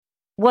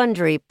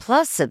Wondery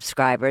Plus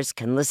subscribers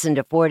can listen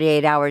to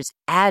 48 Hours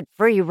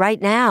ad-free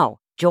right now.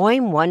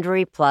 Join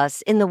Wondery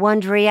Plus in the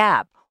Wondery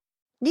app.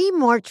 Need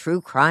more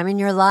true crime in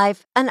your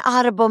life? An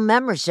Audible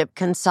membership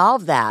can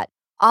solve that.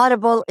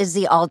 Audible is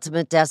the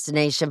ultimate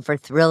destination for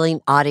thrilling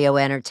audio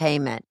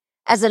entertainment.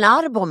 As an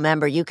Audible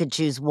member, you can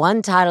choose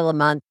one title a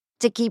month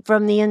to keep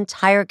from the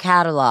entire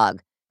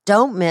catalog.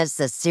 Don't miss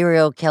The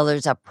Serial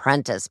Killer's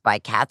Apprentice by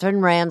Katherine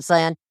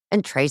Ramsland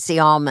and Tracy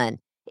Ullman.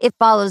 It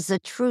follows the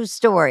true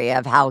story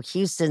of how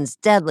Houston's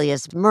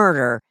deadliest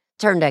murder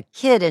turned a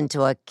kid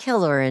into a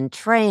killer in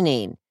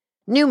training.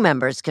 New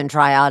members can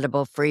try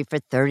Audible free for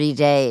 30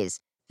 days.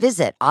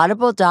 Visit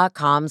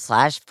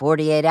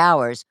audible.com/48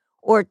 hours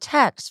or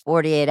text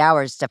 48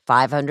 hours to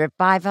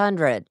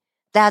 500-500.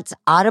 That's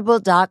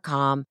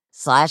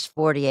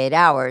audible.com/48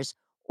 hours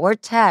or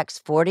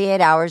text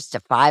 48 hours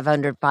to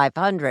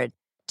 500-500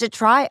 to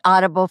try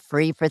Audible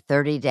free for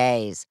 30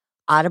 days.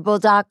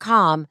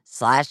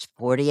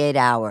 Audible.com/48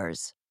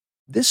 hours.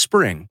 This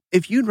spring,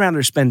 if you'd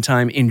rather spend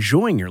time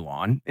enjoying your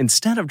lawn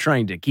instead of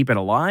trying to keep it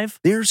alive,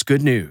 there's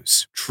good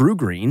news. True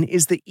Green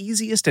is the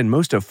easiest and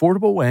most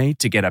affordable way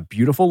to get a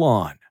beautiful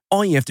lawn.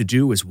 All you have to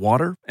do is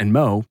water and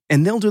mow,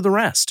 and they'll do the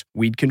rest.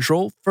 Weed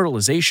control,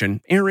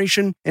 fertilization,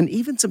 aeration, and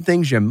even some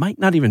things you might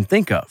not even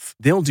think of.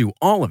 They'll do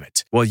all of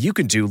it, while you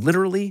can do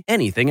literally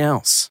anything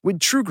else.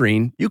 With True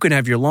Green, you can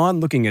have your lawn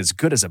looking as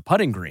good as a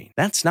putting green.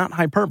 That's not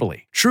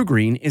hyperbole. True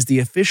Green is the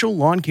official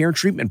lawn care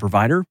treatment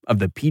provider of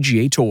the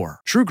PGA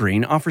Tour. True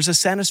Green offers a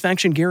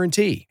satisfaction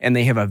guarantee, and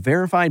they have a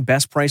verified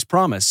best price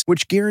promise,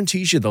 which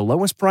guarantees you the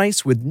lowest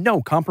price with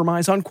no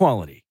compromise on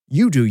quality.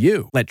 You do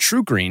you. Let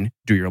True Green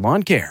do your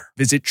lawn care.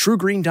 Visit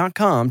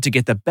truegreen.com to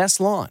get the best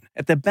lawn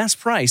at the best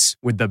price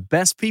with the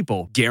best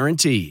people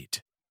guaranteed.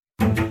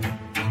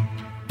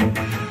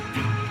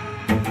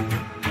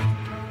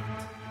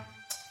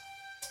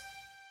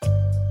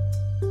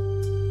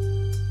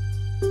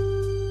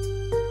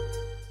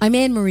 I'm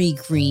Anne-Marie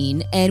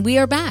Green, and we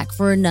are back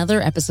for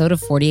another episode of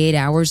 48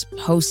 Hours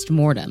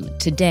Post-Mortem.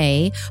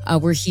 Today,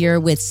 we're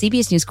here with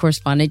CBS News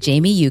correspondent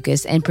Jamie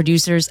Yuccas and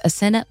producers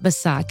Asena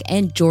Basak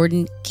and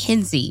Jordan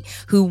Kinsey,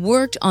 who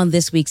worked on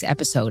this week's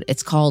episode.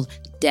 It's called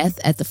Death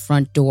at the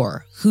Front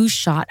Door: Who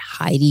Shot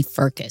Heidi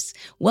Firkus?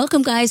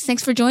 Welcome, guys.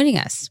 Thanks for joining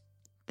us.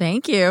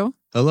 Thank you.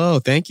 Hello.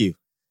 Thank you.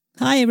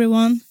 Hi,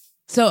 everyone.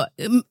 So,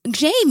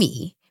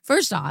 Jamie,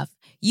 first off,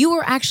 you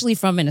were actually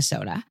from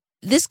Minnesota.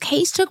 This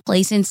case took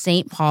place in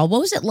St. Paul.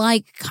 What was it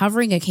like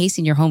covering a case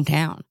in your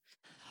hometown?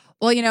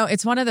 Well, you know,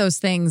 it's one of those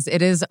things.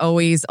 It is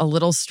always a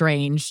little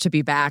strange to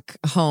be back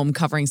home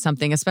covering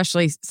something,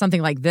 especially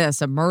something like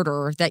this, a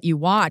murder that you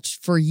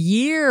watched for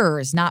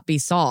years not be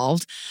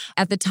solved.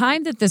 At the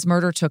time that this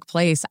murder took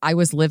place, I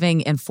was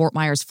living in Fort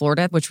Myers,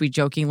 Florida, which we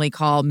jokingly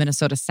call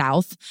Minnesota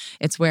South.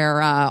 It's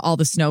where all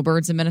the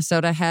snowbirds in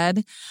Minnesota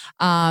head.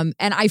 And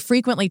I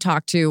frequently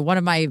talk to one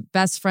of my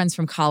best friends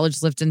from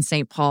college lived in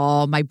St.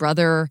 Paul. My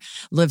brother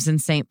lives in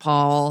St.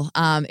 Paul.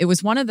 It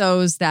was one of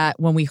those that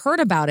when we heard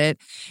about it,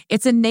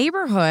 it's a neighborhood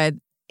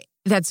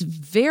that's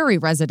very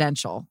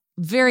residential,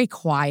 very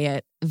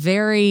quiet,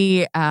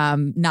 very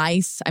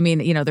nice. I mean,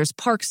 you know, there's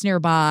parks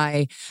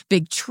nearby,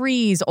 big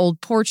trees,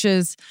 old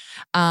porches.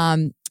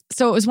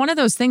 So it was one of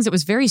those things that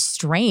was very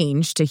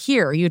strange to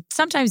hear.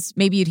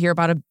 Maybe you'd hear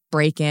about a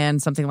break-in,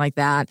 something like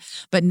that,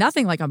 but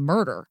nothing like a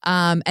murder.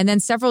 And then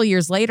several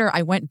years later,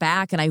 I went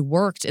back and I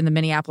worked in the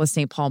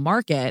Minneapolis-St. Paul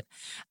market.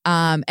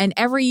 And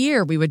every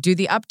year we would do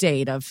the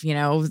update of, you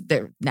know,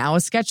 now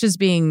a sketch is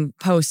being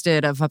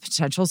posted of a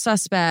potential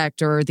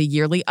suspect or the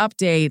yearly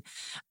update,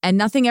 and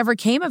nothing ever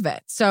came of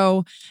it.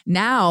 So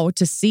now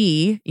to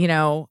see, you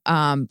know,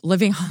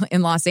 living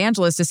in Los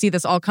Angeles, to see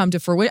this all come to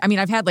fruition. I mean,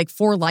 I've had like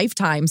 4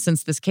 lifetimes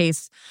since this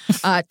case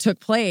took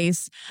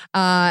place.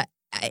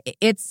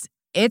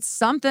 It's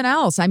something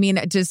else. I mean,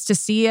 just to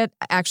see it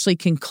actually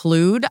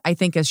conclude, I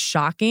think is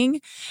shocking.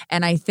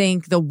 And I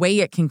think the way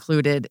it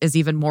concluded is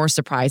even more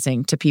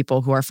surprising to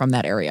people who are from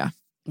that area.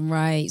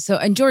 Right. So,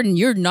 and Jordan,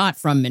 you're not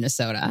from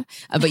Minnesota,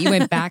 but you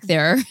went back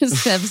there.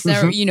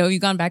 You know, you've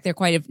gone back there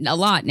quite a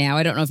lot now.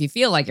 I don't know if you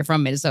feel like you're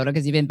from Minnesota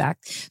because you've been back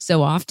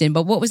so often,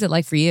 but what was it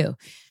like for you?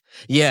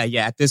 Yeah.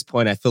 At this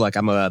point, I feel like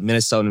I'm a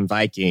Minnesotan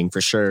Viking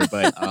for sure.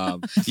 But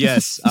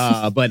yes,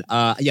 I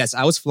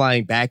was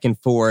flying back and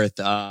forth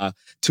to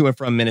and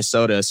from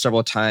Minnesota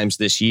several times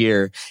this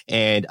year.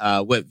 And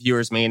what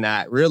viewers may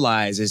not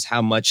realize is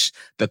how much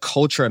the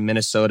culture of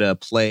Minnesota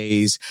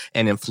plays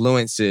and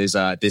influences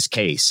this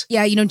case.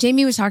 Yeah, you know,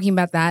 Jamie was talking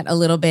about that a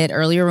little bit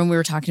earlier when we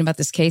were talking about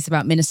this case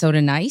about Minnesota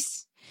nice.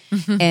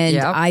 And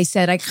yep. I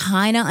said, I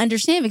kind of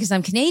understand because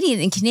I'm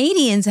Canadian and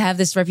Canadians have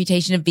this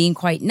reputation of being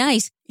quite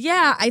nice.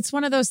 Yeah, it's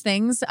one of those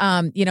things,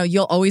 you know,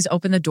 you'll always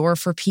open the door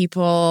for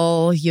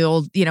people.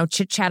 You'll, you know,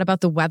 chit chat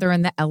about the weather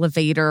in the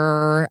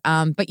elevator,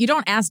 but you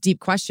don't ask deep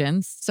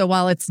questions. So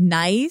while it's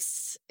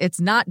nice,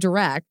 it's not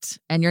direct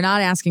and you're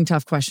not asking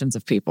tough questions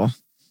of people.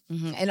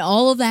 Mm-hmm. And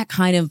all of that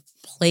kind of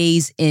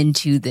plays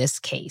into this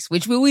case,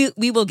 which we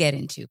will get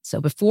into.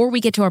 So before we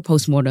get to our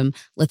postmortem,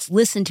 let's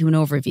listen to an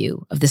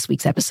overview of this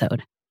week's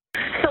episode.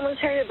 Someone's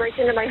trying to break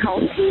into my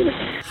house.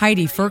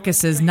 Heidi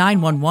Firkus's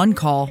 911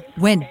 call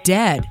went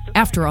dead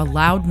after a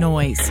loud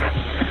noise.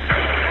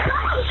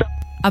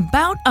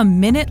 About a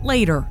minute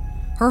later,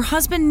 her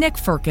husband Nick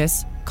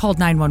Firkus called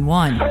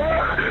 911.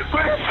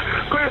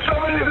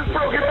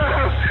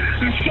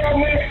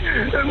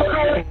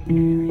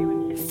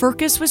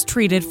 Firkus was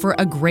treated for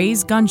a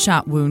grazed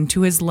gunshot wound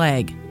to his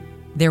leg.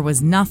 There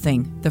was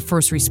nothing the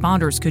first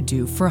responders could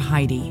do for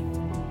Heidi.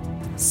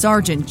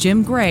 Sergeant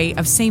Jim Gray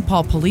of St.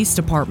 Paul Police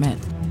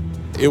Department.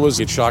 It was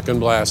a shotgun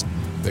blast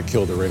that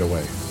killed her right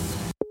away.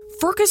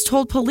 Firkus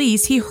told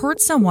police he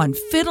heard someone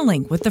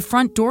fiddling with the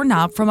front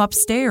doorknob from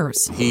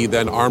upstairs. He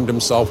then armed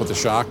himself with a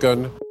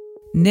shotgun.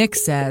 Nick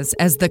says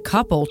as the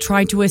couple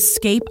tried to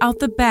escape out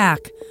the back,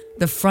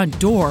 the front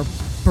door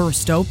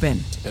burst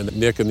open. And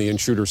Nick and the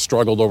intruder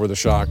struggled over the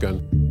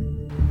shotgun.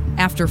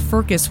 After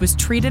Firkus was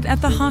treated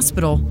at the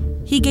hospital,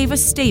 he gave a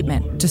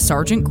statement to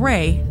Sergeant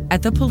Gray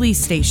at the police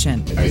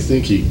station. I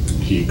think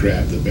he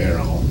grabbed the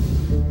barrel.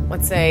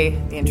 Let's say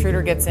the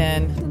intruder gets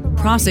in.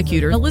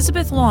 Prosecutor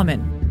Elizabeth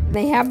Lawman.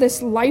 They have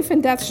this life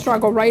and death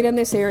struggle right in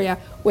this area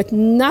with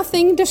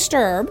nothing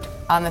disturbed.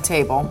 On the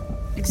table.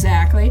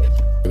 Exactly.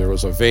 There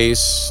was a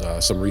vase,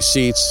 some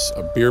receipts,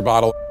 a beer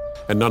bottle,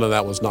 and none of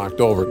that was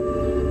knocked over.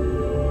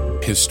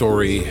 His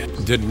story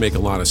didn't make a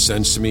lot of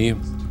sense to me.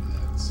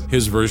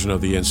 His version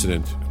of the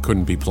incident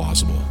couldn't be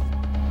plausible.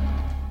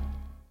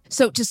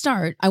 So to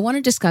start, I want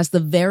to discuss the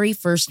very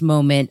first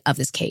moment of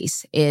this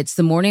case. It's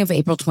the morning of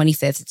April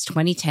 25th. It's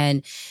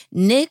 2010.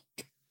 Nick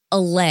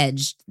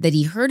alleged that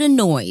he heard a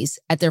noise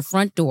at their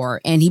front door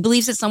and he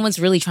believes that someone's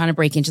really trying to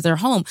break into their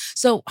home.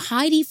 So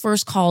Heidi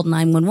first called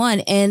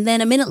 911 and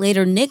then a minute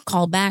later, Nick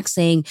called back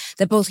saying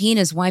that both he and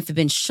his wife had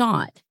been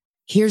shot.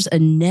 Here's a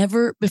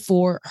never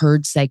before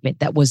heard segment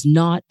that was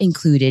not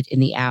included in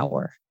the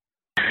hour.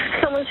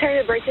 Someone's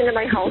trying to break into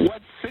my house.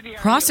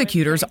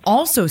 Prosecutors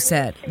also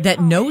said that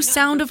no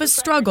sound of a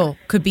struggle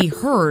could be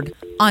heard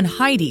on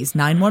Heidi's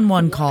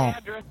 911 call.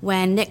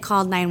 When Nick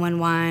called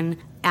 911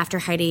 after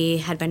Heidi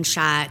had been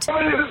shot,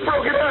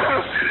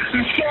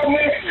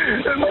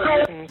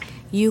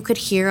 you could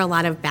hear a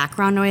lot of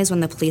background noise when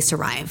the police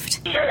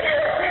arrived. The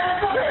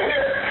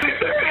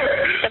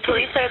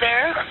police are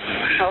there?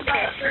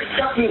 Okay.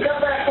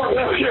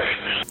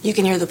 You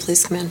can hear the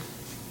police come in.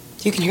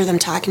 You can hear them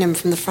talking to him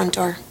from the front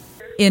door.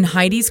 In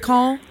Heidi's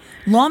call,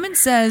 Lawman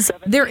says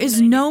there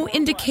is no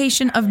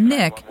indication of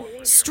Nick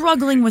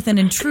struggling with an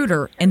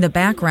intruder in the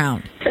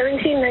background.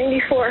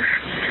 1794,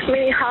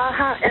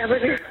 Minnehaha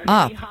Avenue.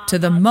 Up to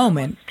the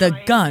moment the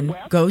gun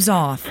goes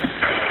off.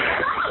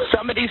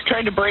 Somebody's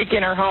trying to break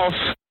in her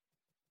house.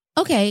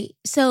 Okay,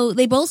 so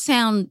they both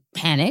sound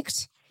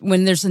panicked.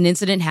 When there's an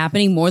incident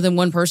happening, more than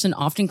one person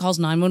often calls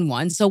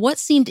 911. So what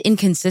seemed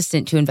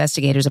inconsistent to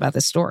investigators about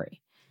this story?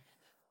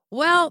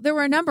 Well, there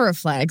were a number of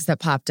flags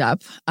that popped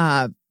up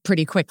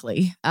pretty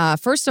quickly.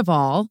 First of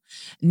all,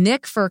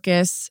 Nick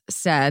Firkus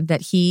said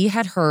that he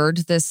had heard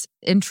this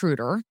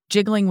intruder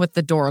jiggling with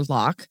the door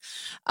lock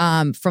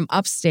from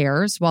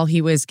upstairs while he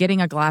was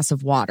getting a glass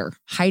of water.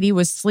 Heidi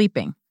was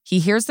sleeping. He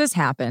hears this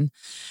happen.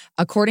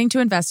 According to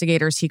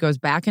investigators, he goes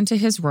back into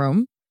his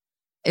room,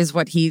 is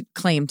what he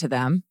claimed to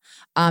them,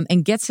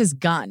 and gets his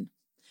gun,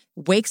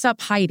 wakes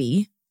up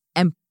Heidi,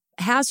 and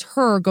has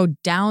her go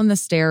down the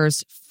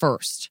stairs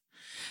first.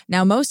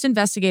 Now, most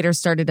investigators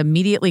started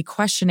immediately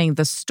questioning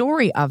the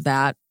story of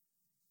that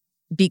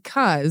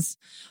because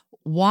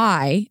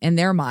why, in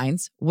their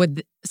minds,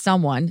 would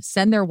someone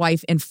send their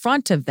wife in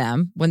front of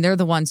them when they're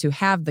the ones who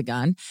have the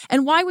gun?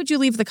 And why would you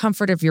leave the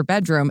comfort of your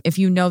bedroom if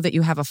you know that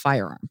you have a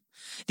firearm?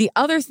 The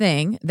other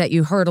thing that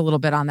you heard a little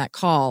bit on that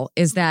call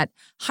is that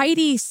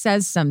Heidi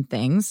says some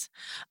things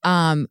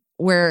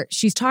where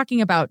she's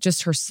talking about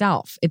just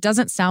herself. It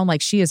doesn't sound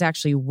like she is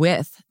actually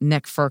with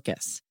Nick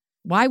Firkus.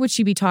 Why would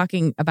she be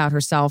talking about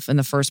herself in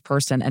the first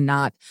person and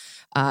not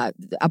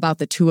about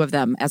the two of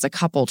them as a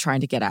couple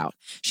trying to get out?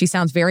 She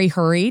sounds very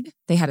hurried.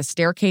 They had a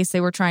staircase they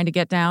were trying to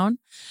get down.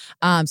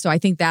 So I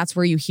think that's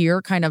where you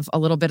hear kind of a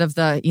little bit of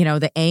the,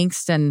 the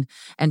angst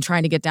and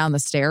trying to get down the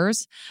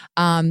stairs.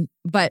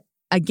 But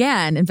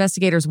again,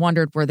 investigators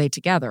wondered, were they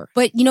together?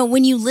 But,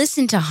 when you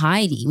listen to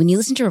Heidi, when you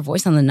listen to her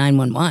voice on the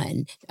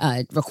 911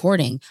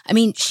 recording, I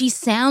mean, she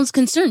sounds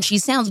concerned. She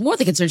sounds more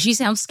than concerned. She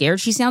sounds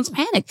scared. She sounds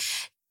panicked.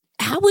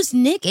 How was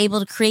Nick able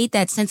to create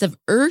that sense of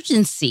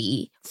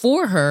urgency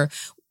for her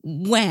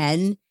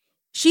when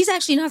she's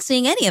actually not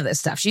seeing any of this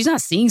stuff? She's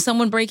not seeing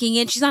someone breaking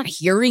in. She's not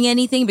hearing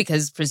anything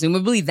because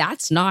presumably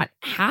that's not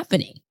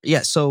happening.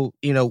 Yeah. So,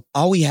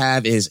 all we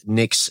have is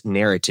Nick's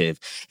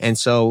narrative. And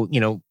so,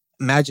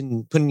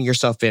 imagine putting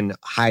yourself in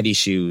Heidi's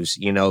shoes.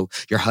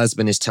 Your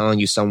husband is telling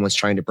you someone's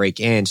trying to break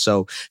in.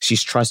 So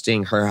she's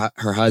trusting her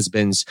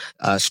husband's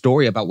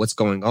story about what's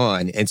going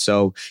on. And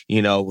so,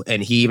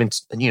 and he even,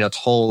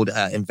 told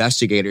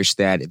investigators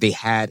that they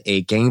had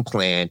a game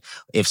plan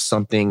if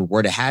something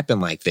were to happen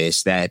like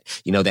this, that,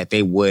 that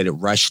they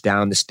would rush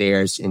down the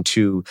stairs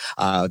into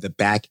the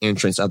back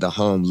entrance of the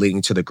home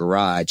leading to the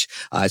garage.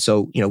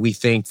 So, we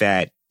think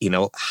that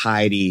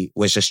Heidi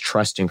was just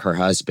trusting her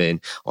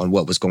husband on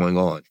what was going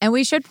on. And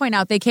we should point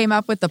out they came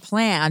up with the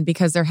plan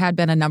because there had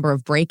been a number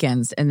of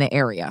break-ins in the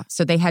area.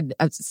 So they had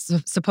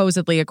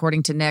supposedly,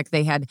 according to Nick,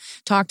 they had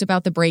talked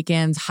about the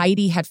break-ins.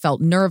 Heidi had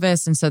felt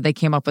nervous, and so they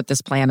came up with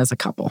this plan as a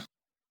couple.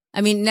 I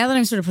mean, now that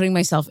I'm sort of putting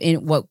myself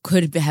in what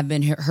could have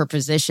been her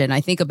position,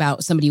 I think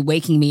about somebody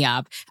waking me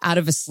up out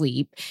of a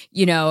sleep.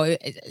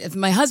 If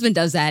my husband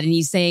does that and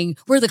he's saying,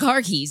 "Where are the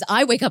car keys?"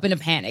 I wake up in a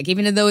panic,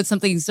 even though it's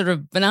something sort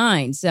of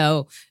benign.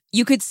 So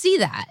you could see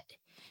that.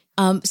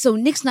 So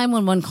Nick's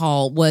 911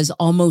 call was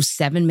almost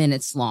 7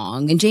 minutes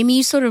long. And Jamie,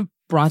 you sort of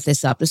brought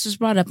this up. This was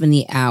brought up in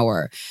the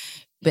hour.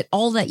 But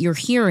all that you're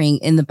hearing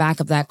in the back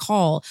of that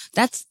call,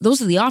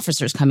 those are the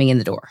officers coming in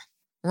the door.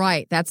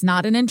 Right. That's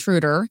not an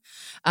intruder.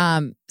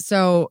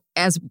 So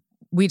as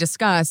we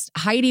discussed,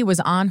 Heidi was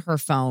on her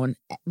phone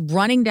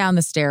running down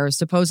the stairs,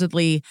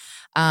 supposedly,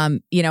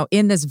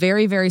 in this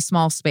very, very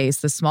small space,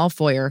 this small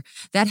foyer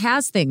that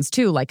has things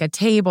too, like a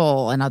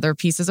table and other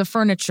pieces of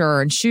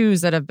furniture and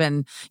shoes that have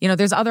been,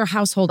 there's other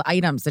household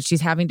items that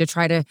she's having to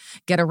try to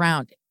get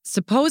around.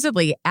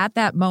 Supposedly, at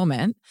that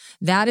moment,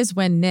 that is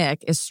when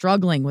Nick is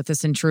struggling with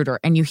this intruder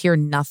and you hear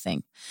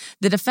nothing.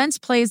 The defense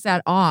plays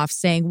that off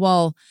saying,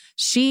 well,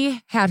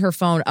 she had her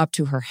phone up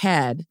to her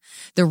head.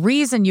 The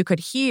reason you could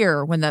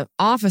hear when the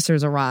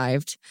officers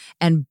arrived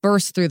and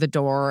burst through the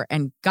door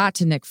and got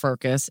to Nick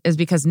Firkus is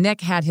because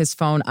Nick had his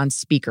phone on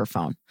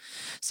speakerphone.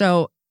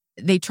 So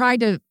they tried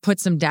to put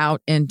some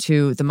doubt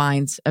into the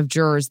minds of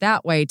jurors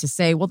that way to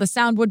say, well, the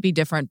sound would be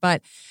different,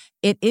 but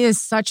it is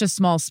such a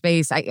small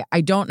space.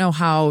 I don't know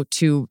how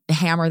to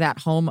hammer that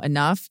home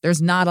enough. There's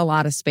not a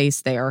lot of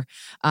space there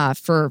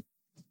for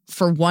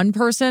one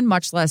person,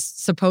 much less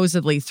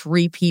supposedly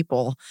 3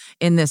 people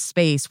in this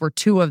space where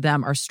 2 of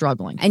them are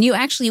struggling. And you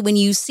actually, when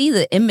you see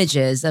the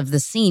images of the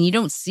scene, you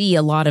don't see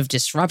a lot of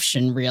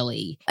disruption,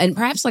 really. And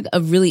perhaps like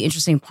a really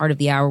interesting part of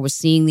the hour was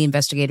seeing the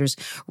investigators'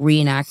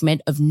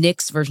 reenactment of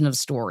Nick's version of the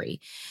story.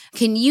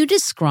 Can you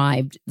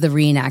describe the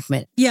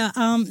reenactment? Yeah.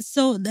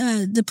 So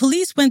the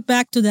police went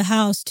back to the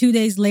house 2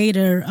 days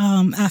later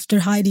after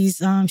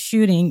Heidi's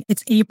shooting.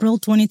 It's April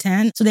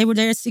 2010. So they were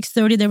there at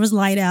 6:30. There was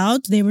light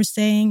out. They were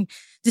saying,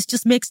 this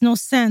just makes no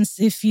sense.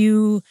 If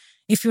you're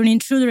an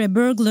intruder, a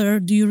burglar,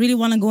 do you really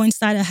want to go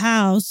inside a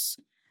house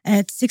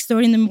at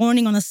 6:30 in the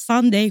morning on a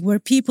Sunday where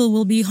people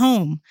will be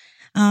home?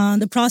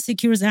 The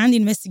prosecutors and the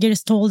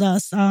investigators told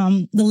us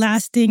the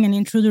last thing an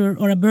intruder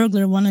or a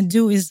burglar want to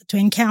do is to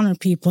encounter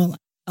people.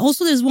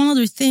 Also, there's one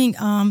other thing.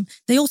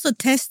 They also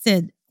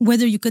tested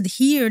whether you could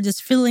hear this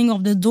filling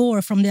of the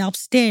door from the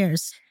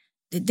upstairs.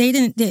 They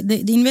didn't.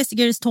 The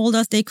investigators told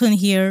us they couldn't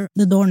hear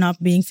the doorknob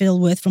being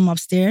filled with from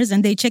upstairs,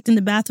 and they checked in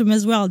the bathroom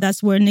as well.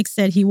 That's where Nick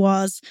said he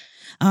was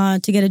to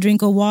get a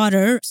drink of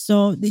water.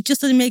 So it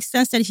just doesn't make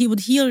sense that he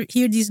would hear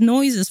these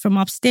noises from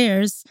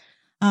upstairs.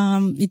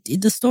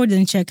 The story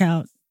didn't check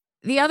out.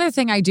 The other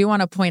thing I do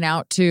want to point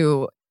out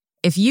too,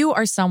 if you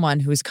are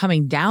someone who's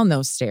coming down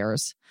those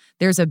stairs,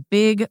 there's a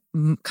big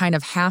kind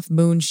of half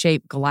moon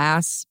shaped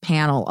glass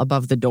panel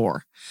above the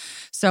door.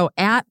 So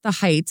at the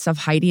heights of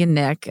Heidi and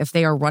Nick, if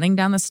they are running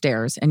down the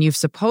stairs and you've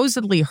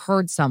supposedly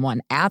heard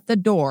someone at the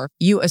door,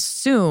 you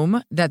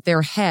assume that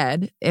their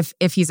head, if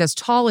he's as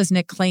tall as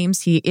Nick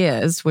claims he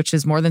is, which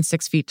is more than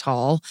 6 feet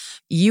tall,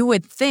 you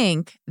would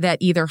think that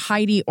either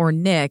Heidi or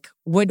Nick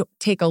would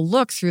take a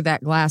look through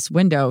that glass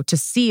window to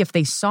see if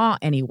they saw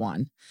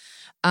anyone.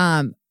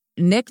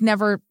 Nick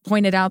never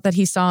pointed out that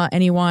he saw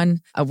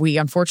anyone. We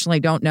unfortunately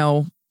don't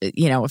know,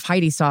 if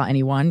Heidi saw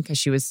anyone because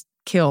she was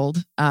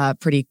killed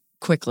pretty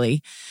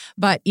quickly.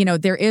 But,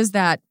 there is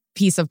that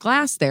piece of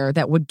glass there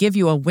that would give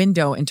you a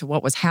window into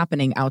what was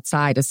happening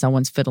outside as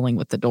someone's fiddling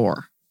with the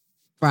door.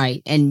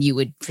 Right. And you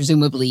would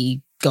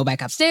presumably go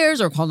back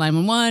upstairs or call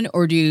 911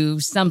 or do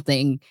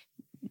something,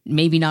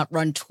 maybe not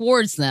run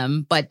towards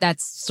them, but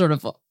that's sort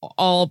of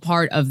all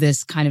part of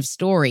this kind of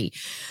story.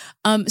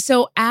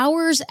 So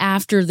hours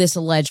after this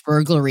alleged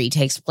burglary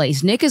takes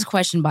place, Nick is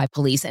questioned by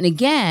police. And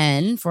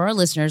again, for our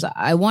listeners,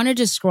 I want to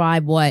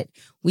describe what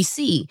we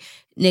see.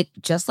 Nick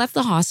just left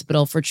the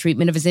hospital for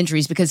treatment of his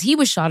injuries because he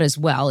was shot as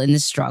well in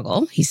this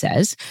struggle, he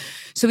says.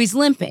 So he's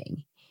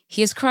limping.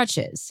 He has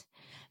crutches.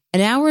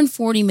 An hour and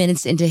 40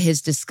 minutes into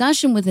his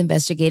discussion with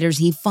investigators,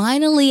 he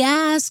finally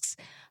asks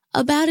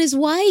about his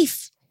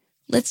wife.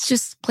 Let's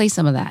just play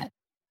some of that.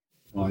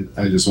 Well,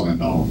 I just want to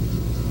know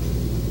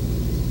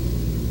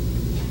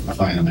the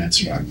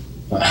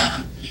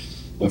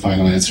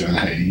final answer on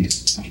Heidi.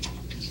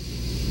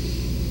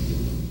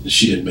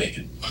 She didn't make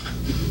it.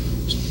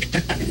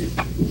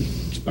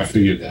 I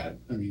figured that.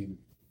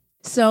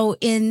 So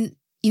in,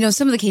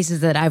 some of the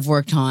cases that I've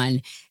worked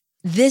on,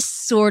 this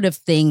sort of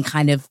thing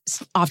kind of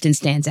often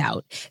stands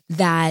out,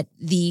 that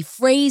the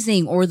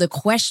phrasing or the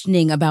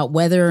questioning about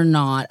whether or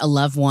not a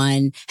loved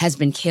one has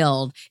been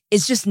killed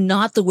is just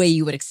not the way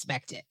you would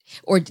expect it,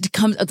 or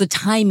the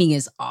timing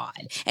is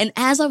odd. And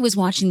as I was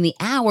watching the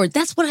hour,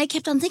 that's what I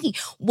kept on thinking.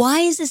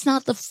 Why is this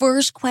not the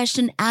first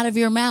question out of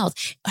your mouth?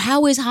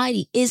 How is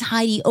Heidi? Is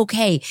Heidi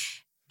okay?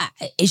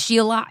 Is she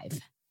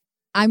alive?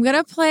 I'm going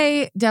to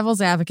play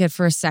devil's advocate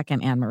for a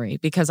second, Anne-Marie,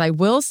 because I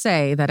will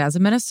say that as a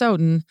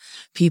Minnesotan,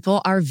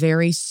 people are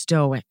very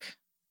stoic,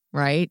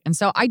 right? And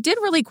so I did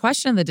really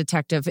question the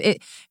detective.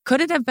 Could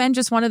it have been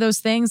just one of those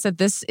things that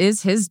this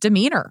is his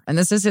demeanor and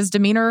this is his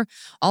demeanor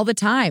all the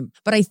time?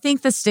 But I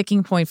think the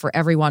sticking point for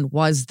everyone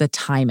was the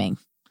timing.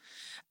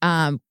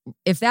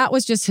 If that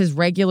was just his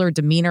regular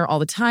demeanor all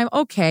the time,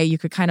 okay, you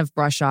could kind of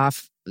brush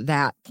off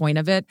that point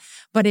of it,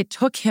 but it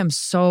took him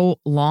so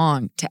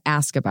long to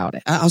ask about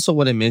it. I also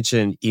want to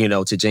mention,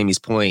 to Jamie's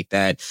point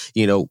that,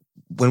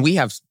 when we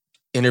have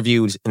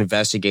interviewed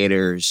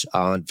investigators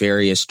on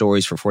various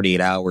stories for 48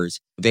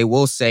 hours, they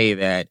will say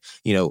that,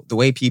 the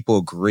way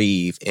people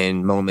grieve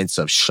in moments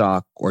of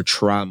shock or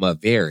trauma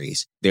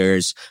varies.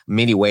 There's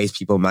many ways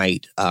people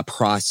might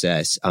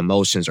process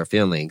emotions or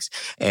feelings.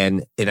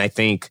 And I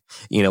think,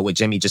 what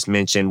Jamie just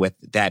mentioned with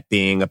that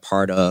being a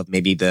part of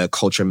maybe the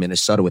culture of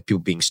Minnesota with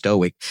people being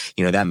stoic,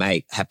 that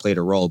might have played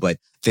a role. But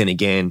then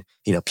again,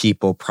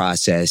 people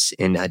process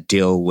and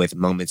deal with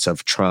moments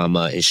of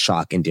trauma and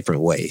shock in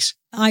different ways.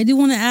 I do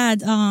want to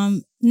add,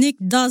 Nick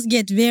does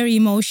get very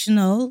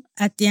emotional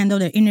at the end of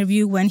the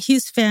interview when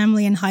his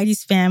family and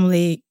Heidi's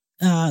family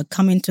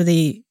come into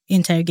the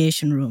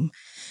interrogation room.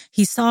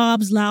 He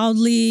sobs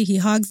loudly, he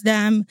hugs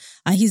them,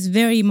 he's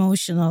very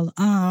emotional.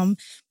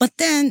 But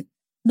then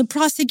the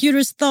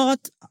prosecutors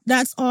thought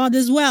that's odd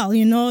as well.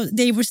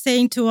 They were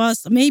saying to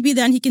us, maybe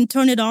then he can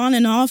turn it on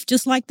and off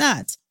just like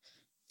that.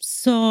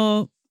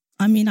 So,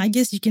 I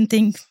guess you can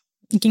think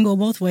it can go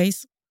both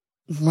ways.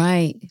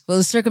 Right. Well,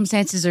 the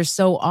circumstances are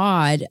so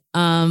odd,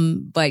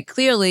 but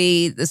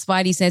clearly the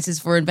spidey senses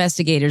for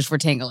investigators were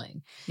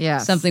tingling. Yeah,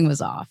 something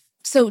was off.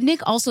 So Nick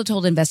also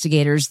told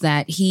investigators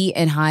that he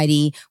and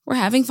Heidi were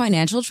having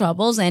financial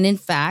troubles, and in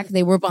fact,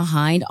 they were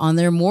behind on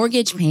their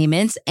mortgage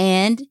payments,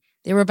 and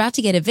they were about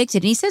to get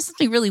evicted. And he said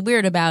something really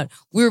weird about,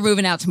 we're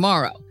moving out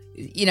tomorrow.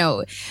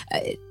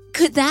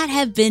 Could that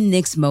have been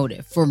Nick's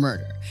motive for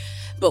murder?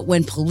 But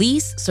when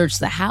police searched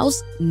the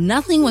house,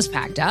 nothing was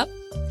packed up.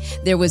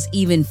 There was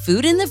even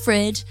food in the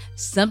fridge.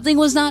 Something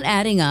was not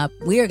adding up.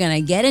 We are going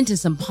to get into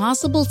some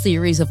possible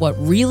theories of what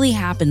really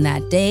happened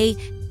that day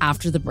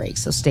after the break,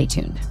 so stay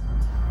tuned.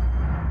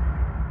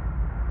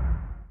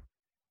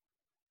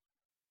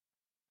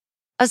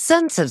 A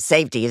sense of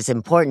safety is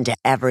important to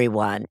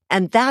everyone,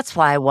 and that's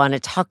why I want to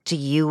talk to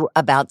you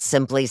about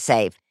Simply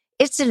Safe.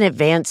 It's an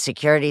advanced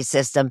security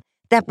system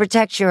that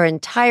protects your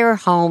entire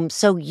home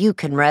so you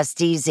can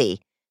rest easy.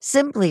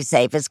 Simply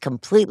Safe is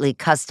completely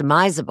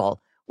customizable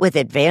with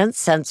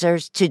advanced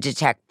sensors to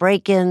detect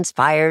break-ins,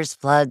 fires,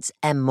 floods,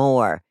 and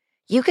more.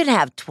 You can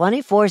have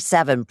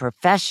 24/7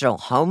 professional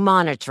home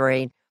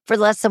monitoring for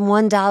less than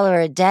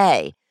 $1 a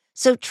day.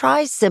 So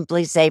try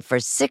Simply Safe for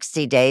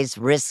 60 days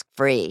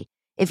risk-free.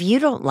 If you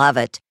don't love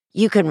it,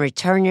 you can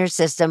return your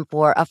system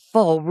for a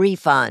full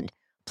refund.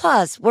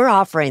 Plus, we're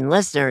offering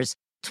listeners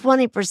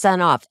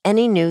 20% off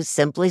any new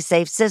Simply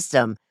Safe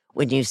system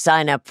when you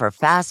sign up for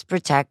Fast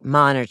Protect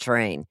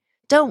monitoring.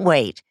 Don't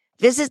wait.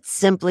 Visit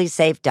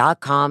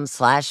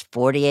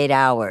simplysafe.com/48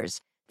 hours.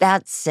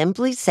 That's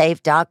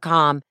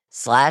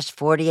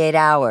simplysafe.com/48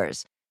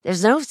 hours.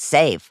 There's no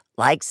safe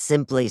like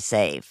Simply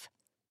Safe.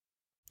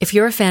 If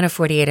you're a fan of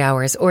 48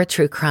 Hours or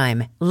true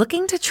crime,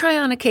 looking to try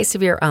on a case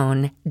of your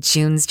own,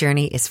 June's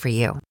Journey is for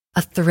you.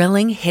 A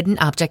thrilling hidden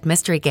object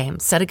mystery game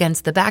set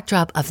against the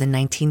backdrop of the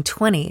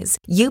 1920s.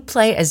 You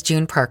play as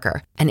June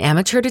Parker, an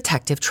amateur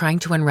detective trying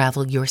to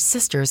unravel your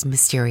sister's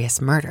mysterious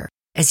murder.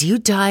 As you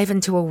dive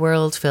into a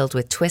world filled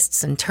with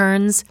twists and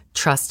turns,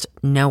 trust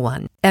no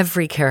one.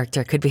 Every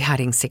character could be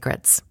hiding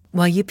secrets.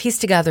 While you piece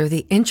together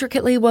the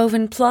intricately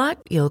woven plot,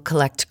 you'll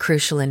collect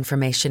crucial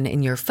information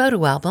in your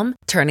photo album,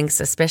 turning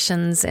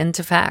suspicions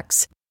into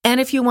facts. And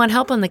if you want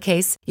help on the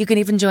case, you can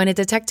even join a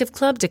detective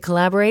club to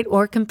collaborate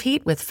or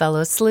compete with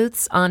fellow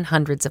sleuths on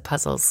hundreds of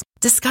puzzles.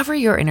 Discover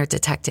your inner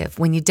detective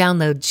when you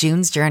download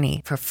June's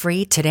Journey for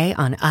free today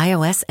on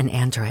iOS and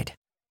Android.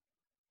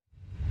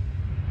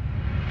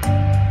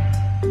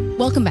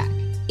 Welcome back.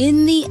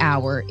 In the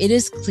hour, it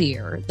is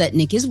clear that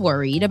Nick is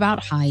worried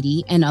about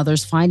Heidi and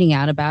others finding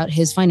out about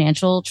his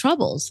financial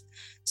troubles.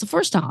 So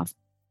first off,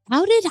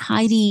 how did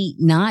Heidi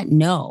not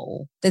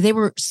know that they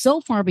were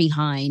so far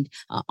behind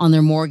on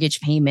their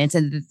mortgage payments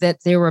and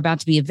that they were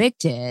about to be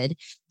evicted?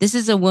 This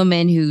is a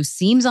woman who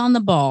seems on the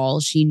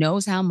ball. She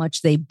knows how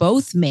much they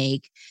both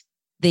make.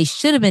 They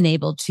should have been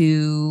able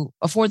to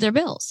afford their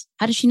bills.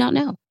 How did she not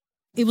know?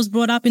 It was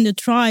brought up in the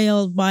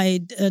trial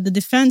by the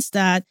defense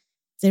that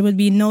there would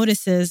be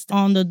notices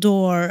on the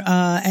door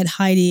at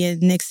Heidi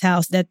and Nick's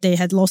house that they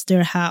had lost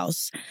their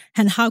house.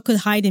 And how could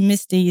Heidi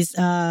miss these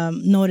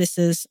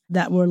notices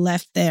that were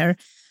left there?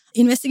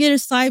 Investigator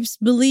Sipes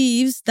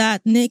believes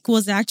that Nick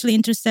was actually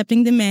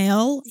intercepting the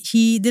mail.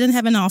 He didn't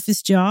have an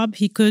office job.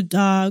 He could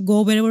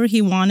go wherever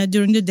he wanted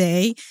during the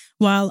day,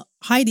 while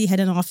Heidi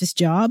had an office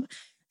job.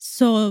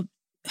 So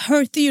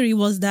her theory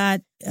was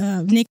that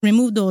Nick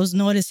removed those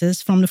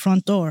notices from the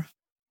front door.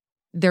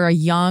 They're a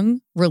young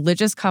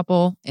religious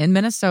couple in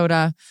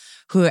Minnesota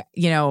who,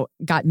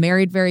 got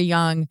married very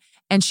young.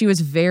 And she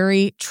was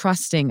very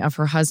trusting of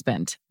her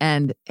husband.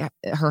 And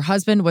her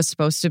husband was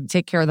supposed to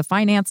take care of the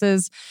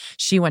finances.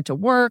 She went to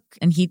work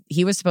and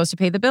he was supposed to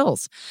pay the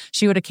bills.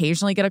 She would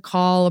occasionally get a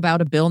call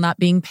about a bill not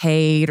being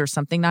paid or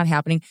something not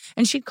happening.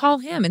 And she'd call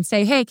him and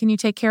say, hey, can you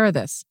take care of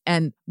this?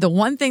 And the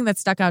one thing that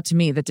stuck out to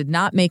me that did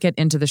not make it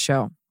into the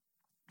show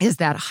is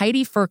that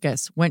Heidi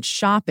Firkus went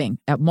shopping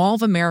at Mall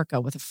of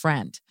America with a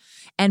friend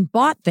and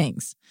bought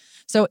things.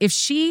 So if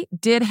she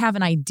did have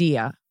an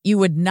idea, you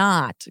would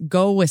not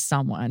go with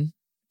someone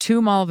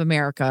to Mall of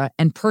America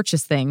and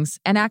purchase things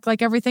and act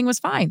like everything was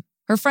fine.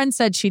 Her friend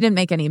said she didn't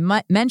make any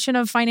mention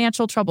of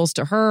financial troubles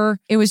to her.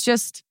 It was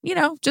just,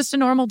 just a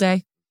normal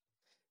day.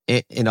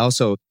 And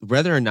also,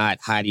 whether or not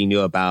Heidi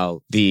knew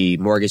about the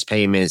mortgage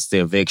payments, the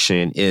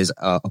eviction is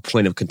a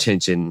point of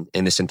contention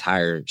in this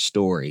entire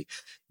story.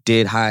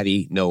 Did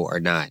Heidi know or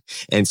not?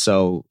 And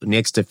so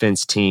Nick's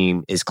defense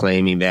team is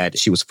claiming that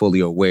she was fully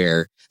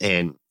aware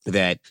and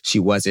that she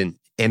wasn't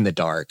in the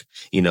dark,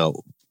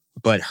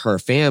 but her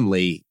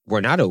family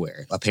were not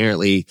aware.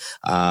 Apparently,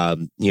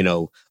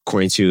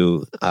 according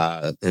to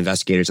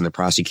investigators and the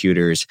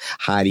prosecutors,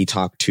 Heidi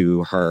talked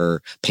to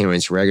her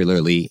parents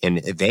regularly, and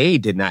they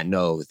did not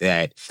know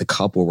that the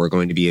couple were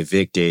going to be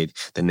evicted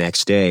the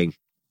next day.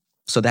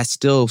 So that's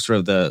still sort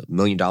of the $1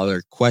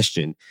 million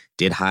question.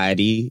 Did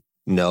Heidi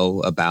know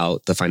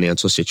about the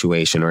financial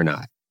situation or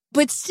not?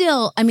 But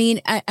still,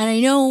 I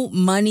know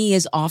money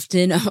is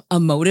often a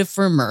motive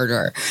for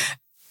murder,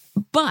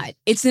 but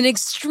it's an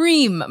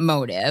extreme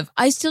motive.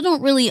 I still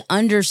don't really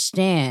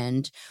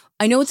understand.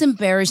 I know it's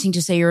embarrassing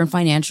to say you're in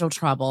financial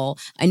trouble.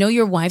 I know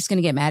your wife's going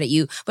to get mad at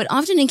you, but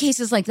often in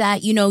cases like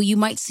that, you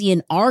might see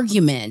an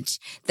argument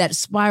that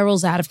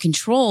spirals out of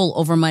control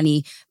over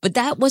money, but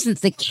that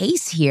wasn't the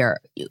case here.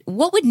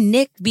 What would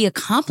Nick be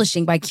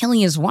accomplishing by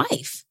killing his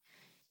wife?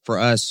 For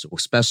us,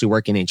 especially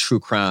working in true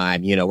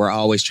crime, we're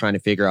always trying to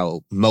figure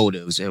out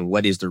motives and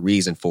what is the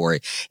reason for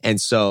it. And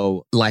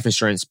so life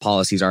insurance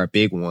policies are a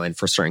big one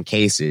for certain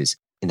cases.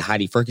 In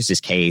Heidi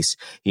Firkus's case,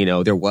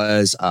 there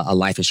was a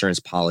life insurance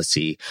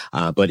policy,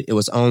 but it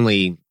was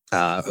only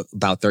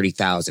about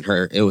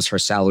 $30,000. It was her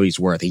salary's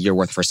worth, a year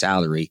worth of her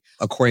salary.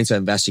 According to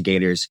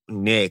investigators,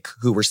 Nick,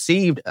 who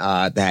received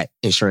that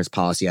insurance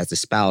policy as a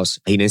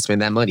spouse, he didn't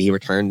spend that money. He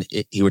returned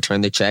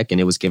the check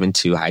and it was given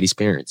to Heidi's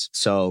parents.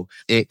 So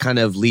it kind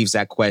of leaves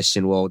that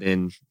question, well,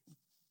 then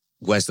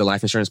was the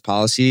life insurance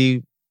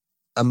policy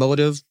a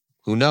motive?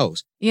 Who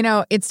knows?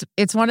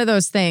 It's one of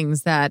those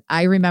things that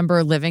I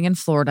remember living in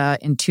Florida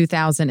in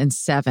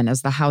 2007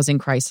 as the housing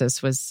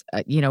crisis was,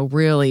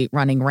 really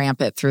running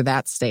rampant through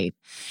that state.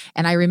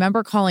 And I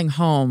remember calling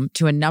home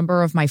to a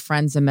number of my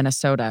friends in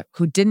Minnesota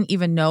who didn't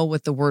even know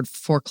what the word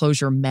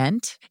foreclosure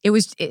meant.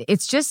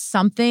 It's just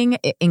something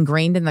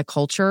ingrained in the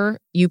culture.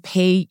 You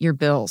pay your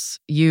bills.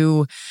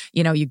 You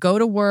go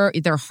to work.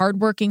 They're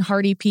hardworking,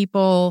 hardy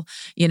people,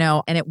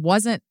 and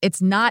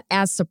it's not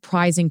as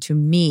surprising to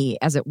me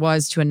as it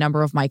was to a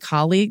number of my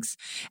colleagues.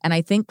 And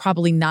I think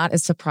probably not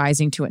as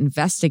surprising to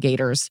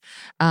investigators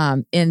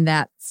in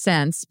that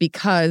sense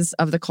because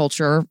of the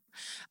culture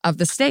of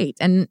the state.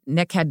 And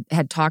Nick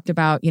had talked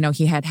about,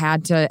 he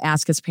had to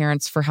ask his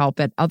parents for help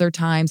at other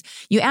times.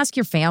 You ask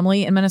your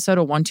family in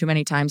Minnesota one too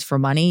many times for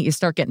money, you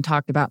start getting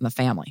talked about in the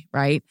family,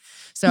 right?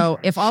 So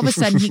if all of a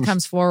sudden he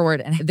comes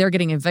forward and they're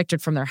getting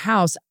evicted from their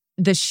house,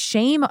 the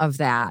shame of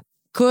that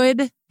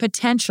could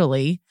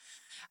potentially,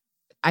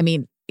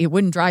 it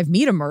wouldn't drive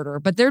me to murder,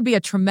 but there'd be a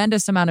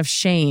tremendous amount of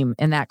shame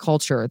in that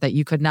culture that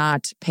you could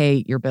not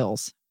pay your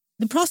bills.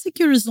 The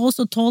prosecutors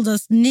also told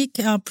us Nick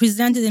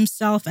presented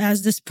himself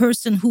as this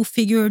person who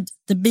figured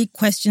the big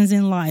questions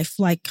in life,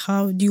 like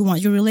how do you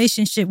want your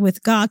relationship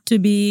with God to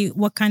be?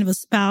 What kind of a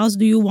spouse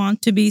do you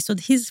want to be? So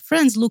his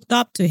friends looked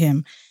up to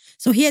him.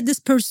 So he had this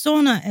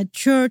persona at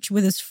church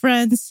with his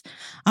friends.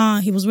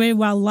 He was very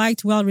well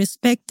liked, well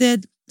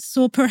respected.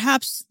 So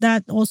perhaps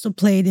that also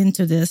played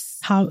into this,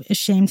 how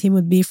ashamed he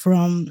would be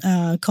from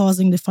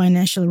causing the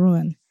financial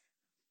ruin.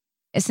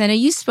 Asena,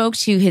 you spoke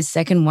to his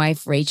second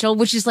wife, Rachel,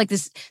 which is like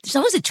this, there's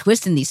always a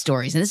twist in these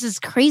stories. And this is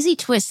crazy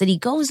twist that he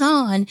goes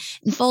on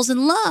and falls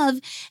in love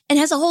and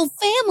has a whole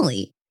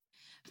family.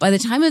 By the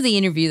time of the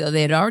interview, though,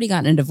 they had already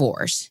gotten a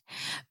divorce.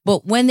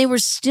 But when they were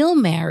still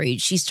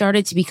married, she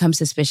started to become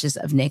suspicious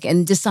of Nick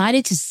and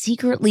decided to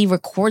secretly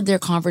record their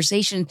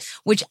conversation,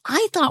 which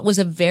I thought was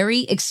a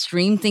very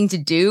extreme thing to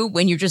do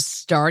when you're just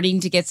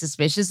starting to get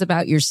suspicious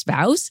about your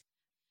spouse.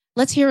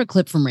 Let's hear a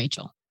clip from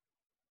Rachel.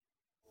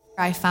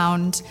 I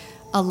found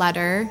a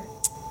letter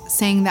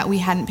saying that we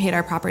hadn't paid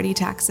our property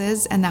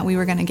taxes and that we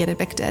were going to get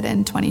evicted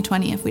in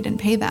 2020 if we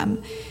didn't pay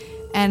them.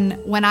 And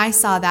when I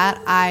saw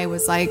that, I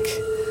was like,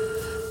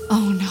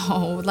 oh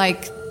no,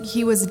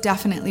 he was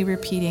definitely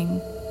repeating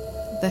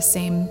the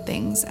same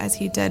things as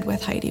he did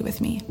with Heidi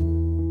with me.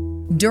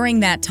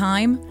 During that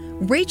time,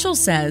 Rachel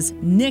says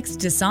Nick's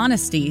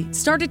dishonesty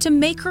started to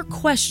make her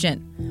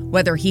question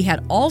whether he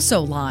had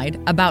also lied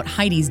about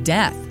Heidi's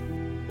death.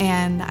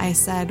 And I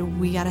said,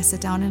 we got to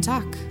sit down and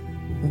talk.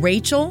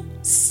 Rachel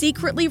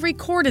secretly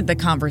recorded the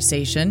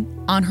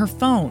conversation on her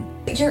phone.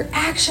 Your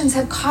actions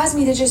have caused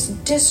me to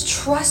just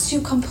distrust you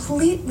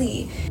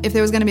completely. If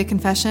there was going to be a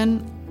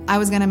confession, I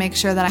was going to make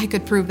sure that I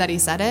could prove that he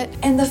said it.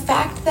 And the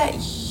fact that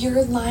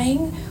you're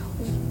lying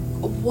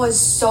was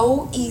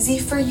so easy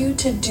for you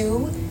to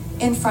do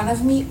in front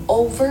of me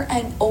over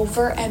and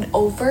over and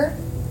over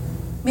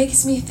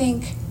makes me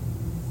think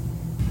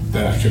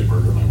that I could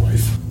murder my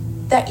wife.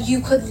 That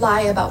you could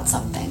lie about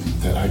something.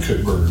 That I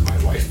could murder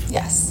my wife.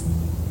 Yes.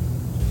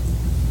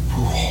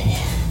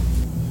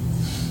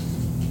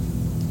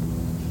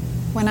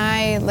 When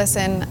I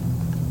listen,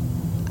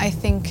 I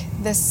think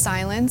this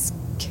silence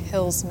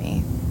kills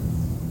me.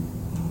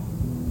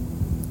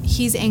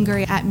 He's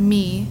angry at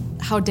me.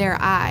 How dare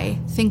I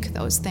think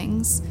those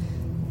things?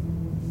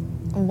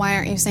 Why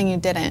aren't you saying you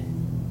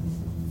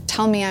didn't?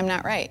 Tell me I'm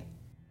not right.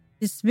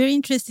 It's very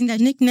interesting that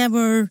Nick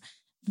never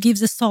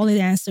gives a solid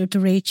answer to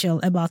Rachel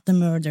about the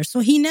murder.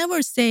 So he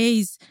never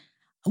says,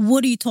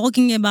 what are you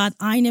talking about?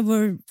 I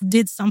never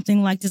did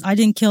something like this. I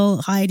didn't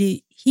kill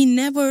Heidi. He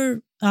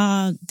never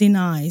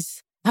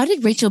denies. How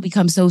did Rachel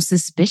become so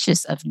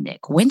suspicious of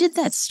Nick? When did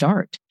that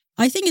start?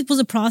 I think it was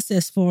a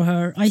process for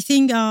her. I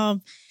think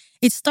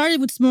it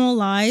started with small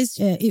lies.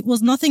 It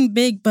was nothing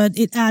big, but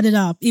it added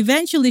up.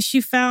 Eventually,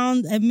 she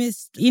found a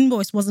missed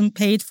invoice wasn't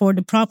paid for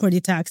the property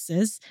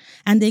taxes,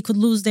 and they could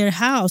lose their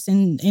house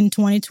in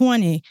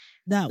 2020.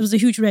 That was a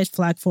huge red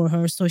flag for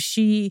her. So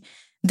she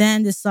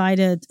then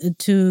decided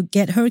to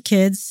get her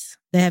kids,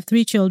 they have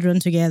 3 children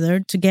together,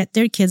 to get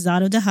their kids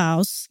out of the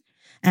house.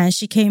 And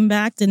she came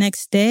back the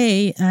next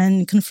day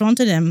and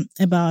confronted him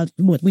about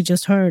what we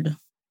just heard.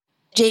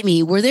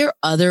 Jamie, were there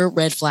other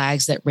red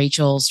flags that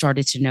Rachel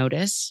started to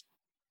notice?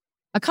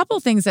 A couple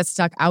of things that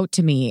stuck out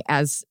to me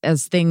as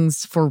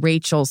things for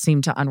Rachel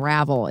seemed to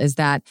unravel is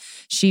that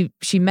she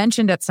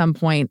mentioned at some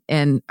point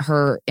in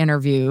her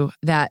interview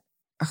that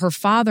her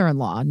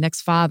father-in-law,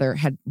 Nick's father,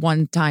 had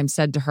one time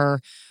said to her,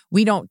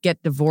 "We don't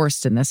get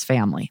divorced in this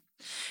family."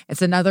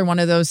 It's another one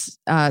of those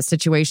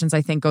situations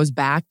I think goes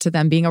back to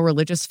them being a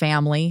religious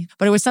family,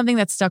 but it was something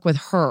that stuck with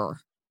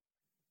her.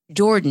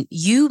 Jordan,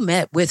 you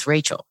met with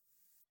Rachel.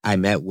 I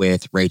met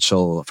with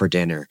Rachel for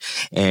dinner.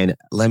 And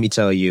let me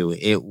tell you,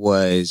 it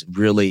was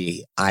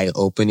really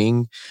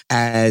eye-opening.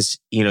 As,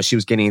 she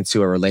was getting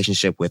into a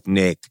relationship with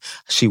Nick,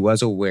 she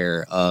was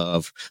aware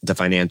of the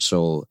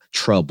financial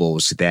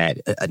troubles that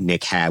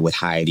Nick had with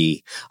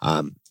Heidi.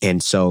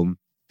 And so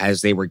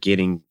as they were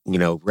getting,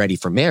 ready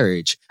for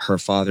marriage, her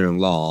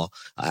father-in-law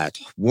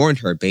warned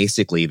her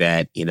basically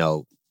that,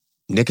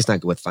 Nick is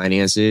not good with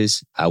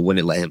finances. I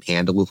wouldn't let him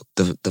handle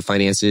the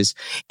finances.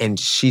 And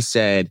she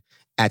said,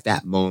 at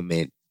that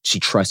moment, she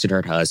trusted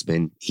her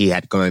husband. He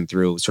had gone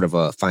through sort of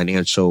a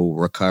financial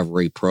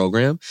recovery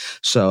program.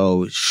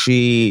 So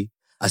she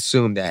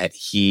assumed that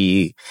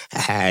he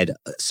had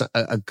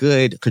a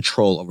good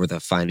control over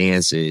the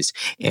finances.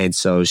 And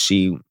so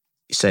she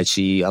said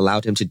she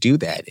allowed him to do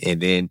that.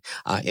 And then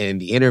in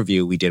the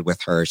interview we did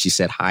with her, she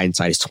said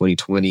hindsight is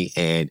 2020,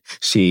 and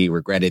she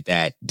regretted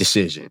that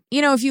decision.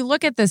 If you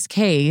look at this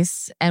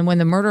case, and when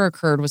the murder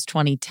occurred was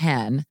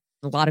 2010,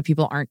 a lot of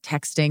people aren't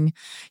texting.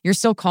 You're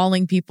still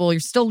calling people. You're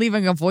still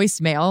leaving a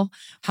voicemail.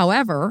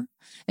 However,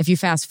 if you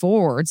fast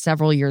forward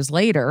several years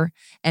later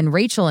and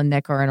Rachel and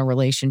Nick are in a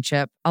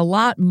relationship, a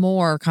lot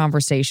more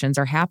conversations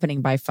are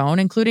happening by phone,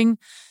 including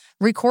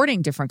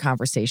recording different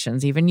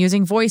conversations, even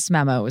using voice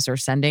memos or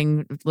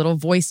sending little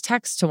voice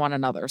texts to one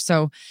another.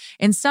 So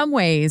in some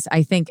ways,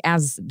 I think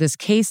as this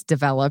case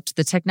developed,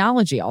 the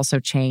technology also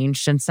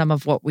changed, and some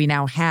of what we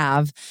now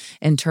have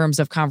in terms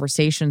of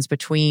conversations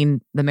between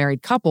the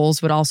married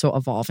couples would also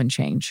evolve and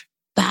change.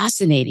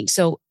 Fascinating.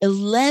 So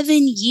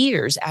 11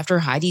 years after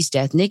Heidi's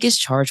death, Nick is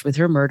charged with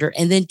her murder.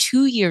 And then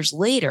 2 years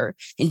later,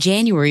 in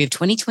January of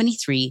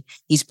 2023,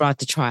 he's brought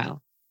to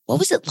trial. What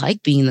was it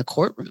like being in the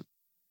courtroom?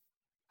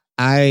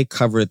 I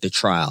covered the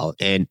trial,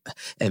 and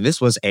this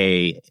was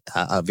a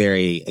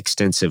very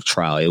extensive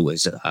trial. It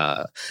was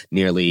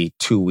nearly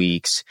 2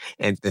 weeks.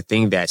 And the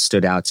thing that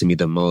stood out to me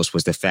the most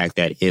was the fact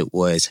that it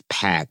was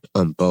packed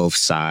on both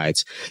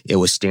sides. It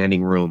was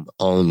standing room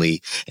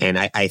only. And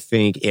I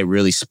think it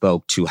really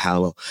spoke to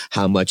how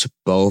much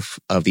both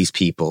of these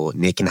people,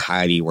 Nick and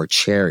Heidi, were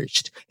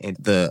cherished, and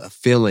the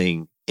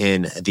feeling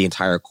in the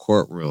entire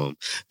courtroom,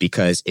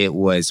 because it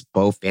was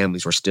both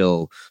families were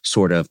still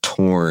sort of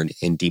torn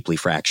and deeply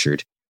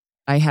fractured.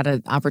 I had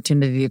an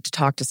opportunity to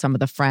talk to some of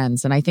the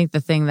friends. And I think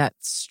the thing that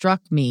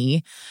struck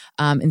me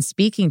in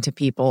speaking to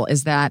people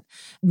is that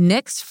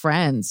Nick's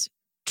friends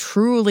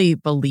truly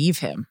believe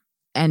him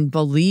and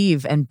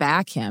believe and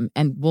back him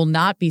and will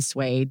not be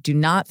swayed, do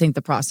not think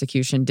the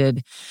prosecution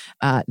did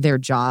their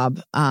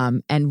job,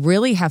 and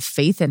really have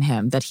faith in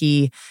him that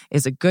he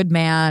is a good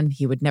man.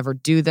 He would never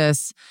do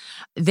this.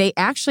 They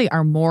actually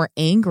are more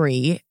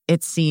angry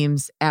it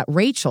seems, at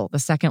Rachel, the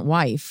second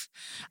wife,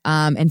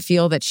 and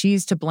feel that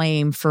she's to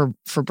blame for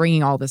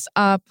bringing all this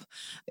up.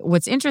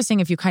 What's interesting,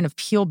 if you kind of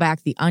peel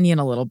back the onion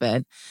a little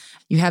bit,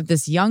 you have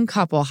this young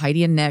couple,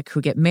 Heidi and Nick,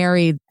 who get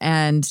married,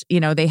 and,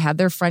 they had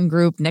their friend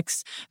group.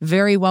 Nick's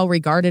very well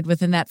regarded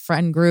within that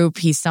friend group.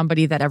 He's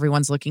somebody that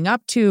everyone's looking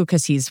up to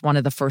because he's one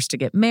of the first to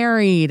get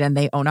married, and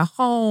they own a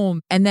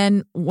home. And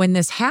then when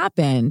this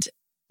happened,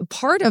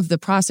 part of the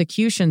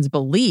prosecution's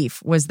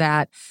belief was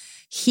that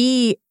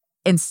he,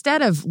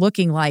 instead of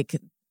looking like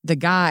the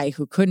guy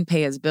who couldn't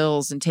pay his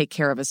bills and take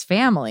care of his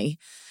family,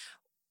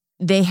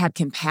 they had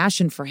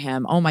compassion for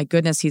him. Oh my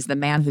goodness, he's the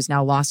man who's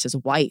now lost his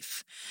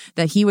wife.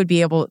 That he would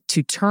be able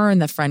to turn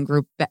the friend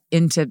group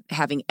into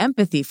having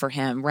empathy for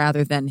him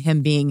rather than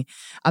him being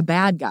a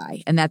bad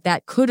guy. And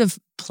that could have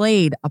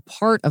played a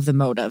part of the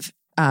motive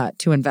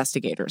to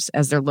investigators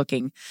as they're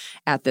looking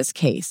at this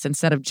case,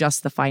 instead of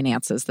just the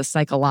finances, the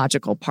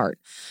psychological part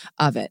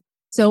of it.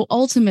 So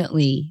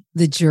ultimately,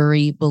 the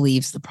jury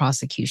believes the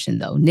prosecution,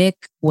 though.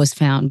 Nick was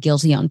found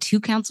guilty on 2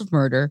 counts of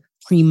murder,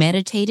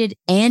 premeditated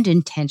and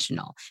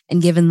intentional,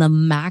 and given the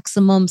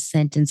maximum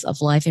sentence of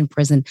life in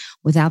prison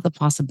without the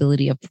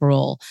possibility of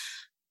parole.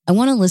 I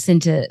want to listen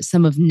to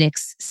some of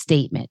Nick's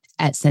statement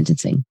at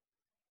sentencing.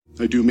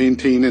 I do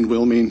maintain and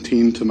will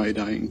maintain to my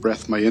dying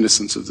breath my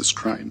innocence of this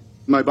crime.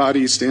 My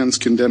body stands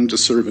condemned to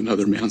serve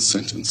another man's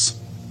sentence.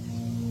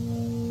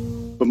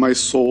 But my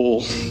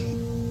soul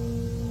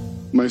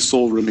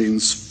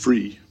remains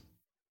free.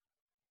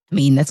 I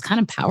mean, that's kind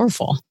of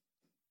powerful.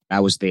 I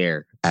was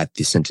there at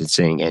the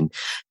sentencing, and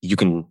you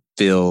can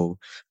feel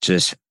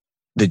just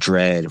the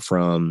dread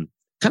from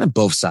kind of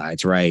both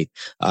sides, right?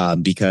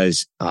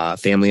 Because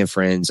family and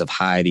friends of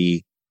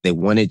Heidi, they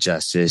wanted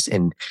justice,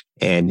 and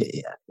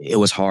it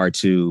was hard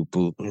to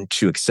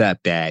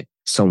accept that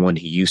someone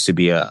who used to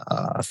be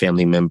a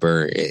family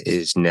member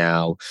is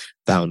now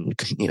found,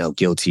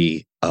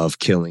 guilty of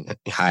killing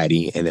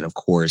Heidi. And then, of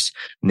course,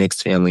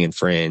 Nick's family and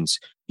friends,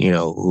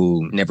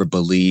 who never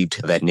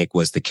believed that Nick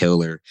was the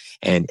killer.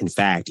 And in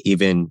fact,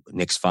 even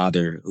Nick's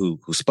father, who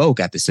spoke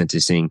at the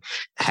sentencing,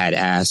 had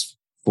asked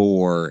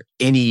for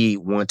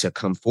anyone to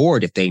come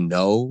forward if they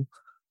know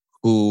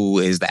who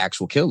is the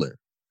actual killer.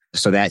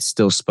 So that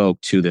still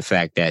spoke to the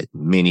fact that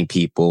many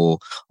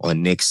people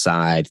on Nick's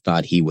side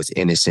thought he was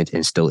innocent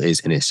and still is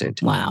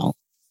innocent. Wow.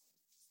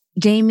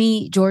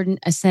 Jamie, Jordan,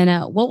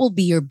 Asena, what will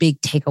be your big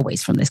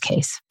takeaways from this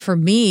case? For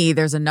me,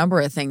 there's a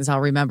number of things I'll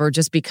remember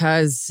just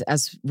because,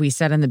 as we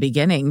said in the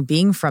beginning,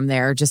 being from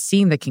there, just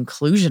seeing the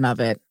conclusion of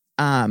it,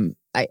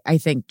 I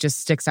think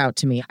just sticks out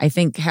to me. I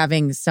think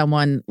having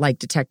someone like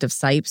Detective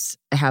Sipes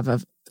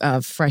have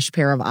a fresh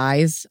pair of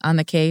eyes on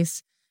the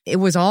case, it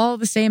was all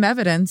the same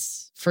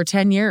evidence for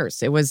 10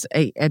 years. It was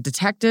a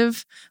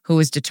detective who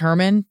was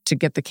determined to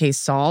get the case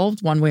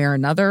solved one way or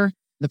another.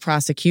 The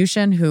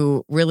prosecution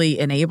who really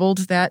enabled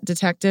that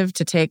detective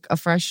to take a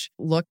fresh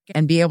look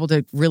and be able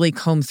to really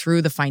comb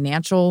through the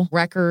financial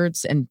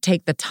records and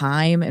take the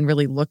time and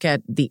really look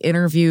at the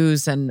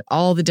interviews and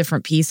all the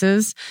different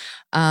pieces.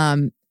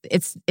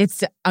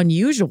 It's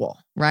unusual,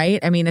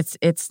 right? I mean,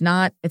 it's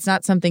not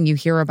something you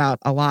hear about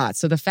a lot.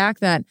 So the fact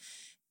that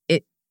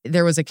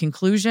there was a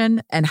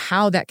conclusion and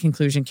how that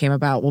conclusion came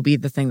about will be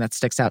the thing that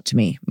sticks out to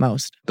me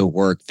most. The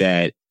work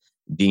that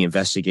the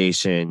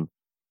investigation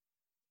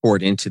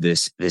poured into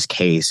this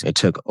case, it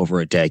took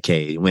over a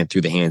decade. It went through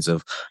the hands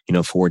of,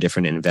 4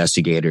 different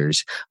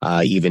investigators,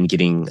 even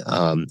getting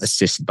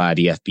assisted by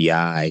the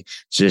FBI.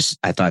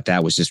 I thought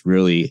that was just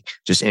really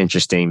just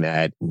interesting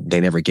that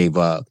they never gave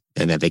up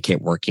and that they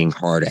kept working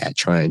hard at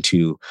trying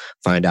to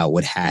find out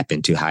what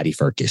happened to Heidi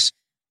Firkus.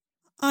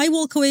 I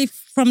walk away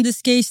from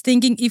this case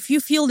thinking if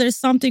you feel there's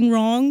something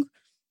wrong,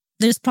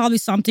 there's probably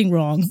something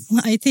wrong.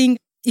 I think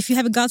if you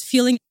have a gut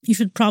feeling, you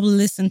should probably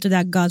listen to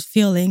that gut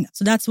feeling.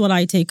 So that's what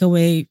I take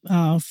away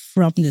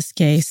from this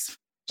case.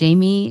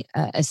 Jamie,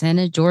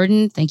 Asena,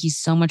 Jordan, thank you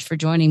so much for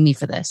joining me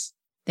for this.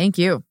 Thank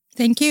you.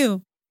 Thank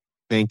you.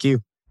 Thank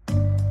you.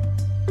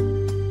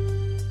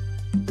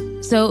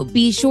 So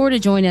be sure to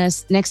join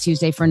us next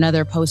Tuesday for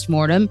another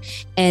postmortem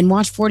and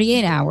watch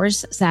 48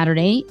 Hours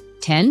Saturday,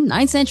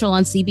 9 Central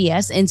on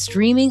CBS and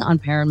streaming on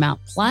Paramount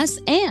Plus.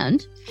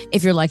 And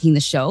if you're liking the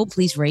show,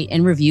 please rate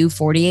and review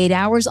 48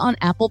 Hours on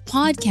Apple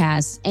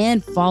Podcasts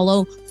and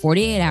follow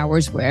 48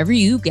 Hours wherever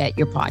you get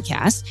your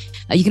podcasts.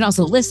 You can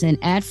also listen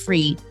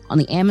ad-free on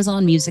the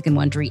Amazon Music and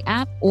Wondery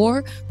app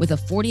or with a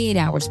 48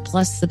 Hours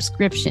Plus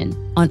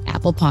subscription on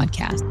Apple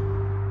Podcasts.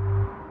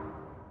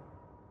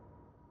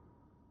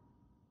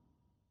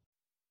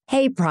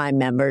 Hey, Prime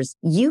members,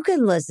 you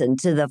can listen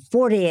to the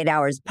 48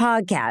 Hours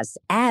podcast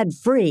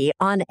ad-free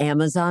on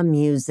Amazon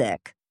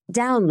Music.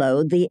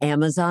 Download the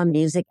Amazon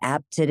Music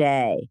app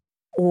today.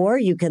 Or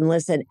you can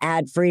listen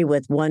ad-free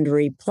with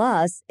Wondery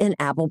Plus in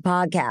Apple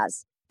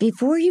Podcasts.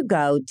 Before you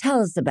go,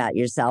 tell us about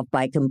yourself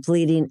by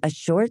completing a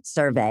short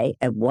survey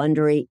at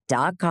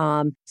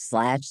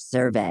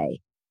Wondery.com/survey.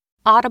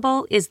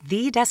 Audible is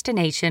the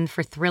destination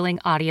for thrilling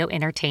audio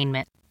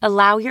entertainment.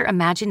 Allow your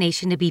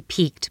imagination to be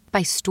piqued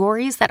by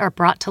stories that are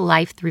brought to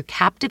life through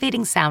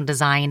captivating sound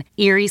design,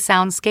 eerie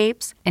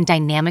soundscapes, and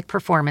dynamic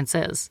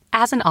performances.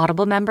 As an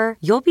Audible member,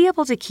 you'll be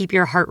able to keep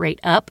your heart rate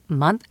up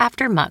month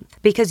after month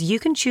because you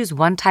can choose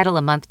one title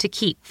a month to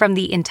keep from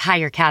the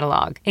entire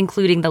catalog,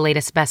 including the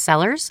latest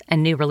bestsellers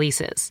and new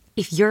releases.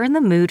 If you're in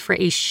the mood for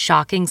a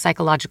shocking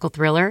psychological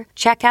thriller,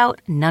 check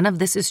out None of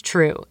This Is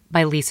True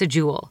by Lisa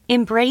Jewell.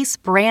 Embrace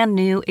brand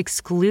new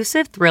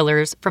exclusive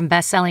thrillers from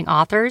best-selling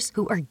authors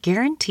who are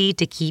guaranteed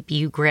to keep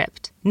you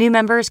gripped. New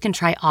members can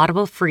try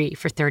Audible free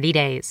for 30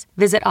 days.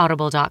 Visit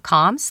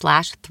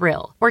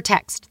audible.com/thrill or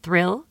text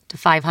thrill to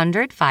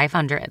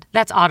 500-500.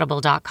 That's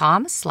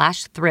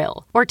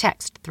audible.com/thrill or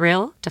text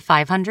thrill to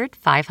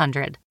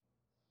 500-500.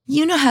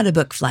 You know how to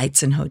book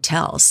flights and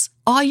hotels.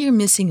 All you're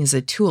missing is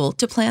a tool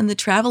to plan the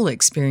travel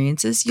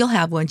experiences you'll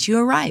have once you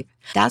arrive.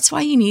 That's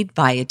why you need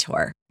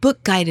Viator.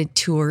 Book guided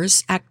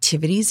tours,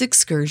 activities,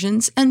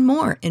 excursions, and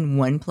more in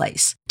one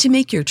place to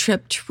make your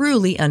trip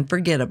truly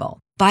unforgettable.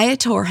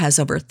 Viator has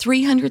over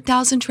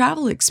 300,000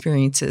 travel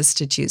experiences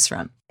to choose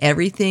from.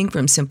 Everything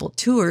from simple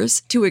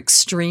tours to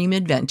extreme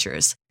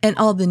adventures and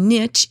all the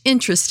niche,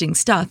 interesting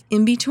stuff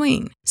in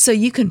between. So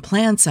you can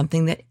plan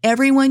something that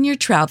everyone you're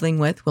traveling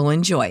with will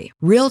enjoy.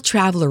 Real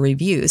traveler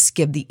reviews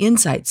give the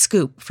inside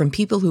scoop from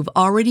people who've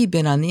already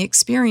been on the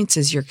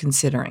experiences you're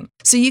considering.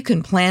 So you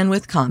can plan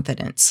with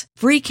confidence.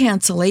 Free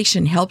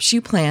cancellation helps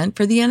you plan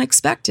for the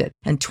unexpected.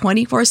 And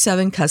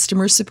 24/7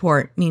 customer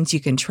support means you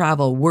can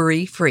travel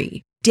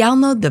worry-free.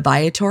 Download the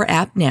Viator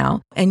app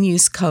now and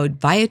use code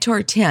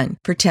Viator10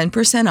 for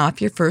 10%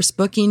 off your first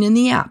booking in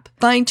the app.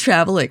 Find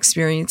travel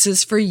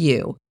experiences for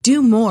you.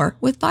 Do more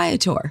with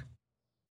Viator.